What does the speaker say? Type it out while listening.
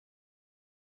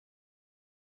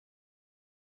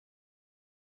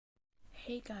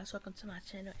Hey guys, welcome to my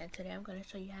channel, and today I'm going to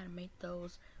show you how to make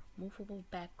those movable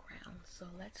backgrounds. So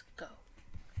let's go.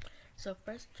 So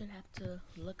first you're going to have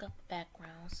to look up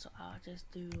backgrounds. So I'll just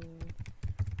do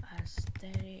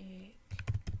aesthetic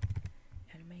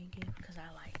anime game because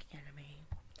I like anime.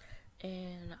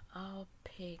 And I'll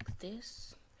pick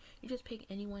this. You just pick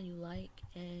any one you like,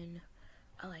 and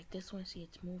I like this one. See,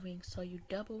 it's moving. So you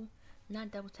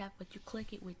not double tap, but you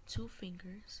click it with 2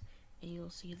 fingers and you'll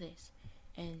see this.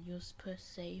 And you'll push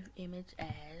save image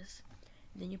as,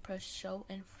 then you press show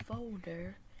in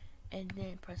folder, and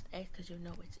then press X because you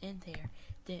know it's in there.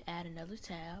 Then add another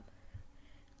tab,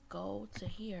 go to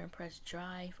here and press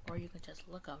drive, or you can just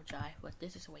look up drive, but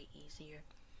this is way easier.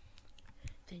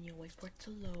 Then you wait for it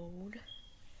to load,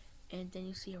 and then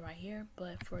you see it right here.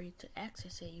 But for you to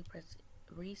access it, you press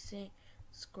recent,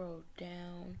 scroll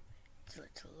down till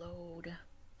it's load,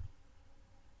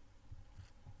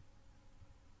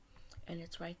 and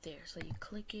it's right there. So you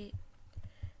click it,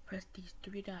 press these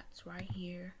 3 dots right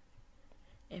here,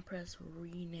 and press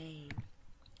rename,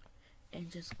 and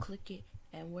just click it,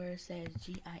 and where it says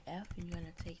GIF, and you're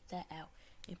gonna take that out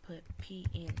and put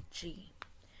PNG,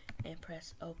 and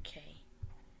press OK.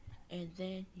 And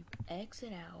then you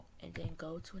exit out, and then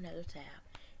go to another tab,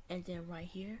 and then right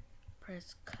here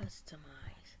press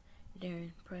customize,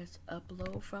 then press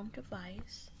upload from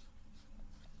device,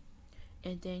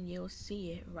 and then you'll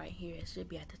see it right here. It should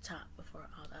be at the top before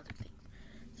all the other things.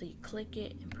 So you click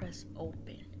it and press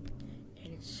open,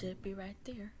 and it should be right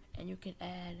there. And you can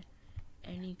add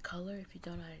any color. If you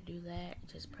don't know how to do that,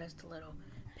 just press the little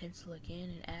pencil again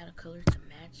and add a color to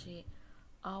match it.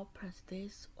 I'll press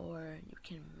this, or you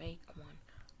can make one.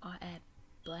 I'll add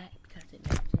black because it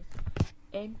matches,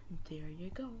 and there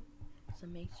you go. So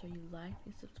make sure you like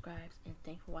and subscribe, and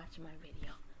thanks for watching my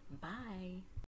video. Bye.